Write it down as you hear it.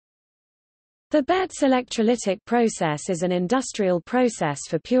The Betz electrolytic process is an industrial process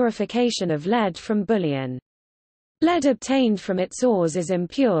for purification of lead from bullion. Lead obtained from its ores is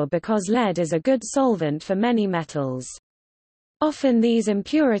impure because lead is a good solvent for many metals. Often these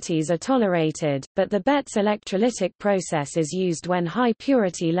impurities are tolerated, but the Betz electrolytic process is used when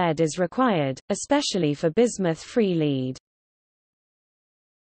high-purity lead is required, especially for bismuth-free lead.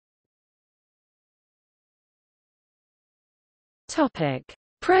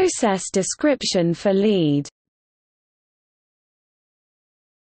 Process description for lead.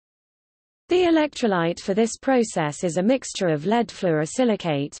 The electrolyte for this process is a mixture of lead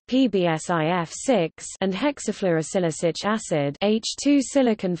fluorosilicate (PbSiF6) and hexafluorosilicic acid (H2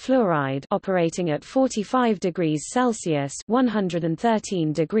 silicon fluoride) operating at 45 degrees Celsius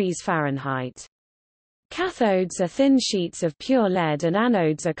 (113 degrees Fahrenheit). Cathodes are thin sheets of pure lead and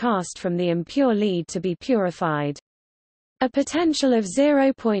anodes are cast from the impure lead to be purified. A potential of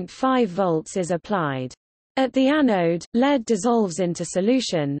 0.5 volts is applied. At the anode, lead dissolves into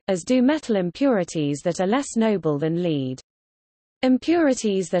solution, as do metal impurities that are less noble than lead.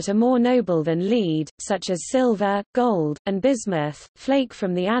 Impurities that are more noble than lead, such as silver, gold, and bismuth, flake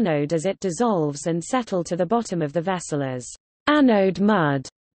from the anode as it dissolves and settle to the bottom of the vessel as anode mud.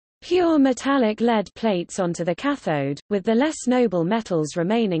 Pure metallic lead plates onto the cathode, with the less noble metals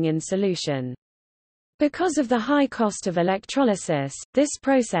remaining in solution. Because of the high cost of electrolysis, this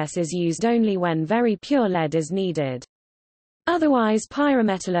process is used only when very pure lead is needed. Otherwise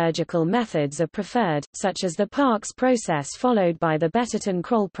pyrometallurgical methods are preferred, such as the Parkes process followed by the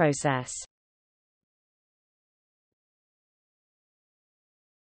Betterton-Kroll process.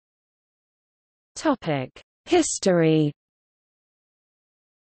 History.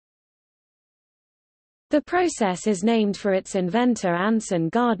 The process is named for its inventor Anson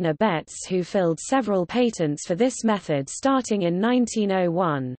Gardner Betz, who filled several patents for this method starting in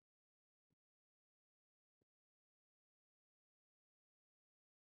 1901.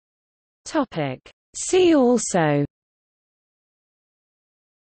 See also: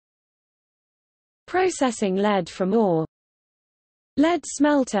 processing lead from ore, lead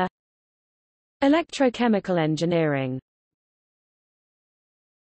smelter, electrochemical engineering.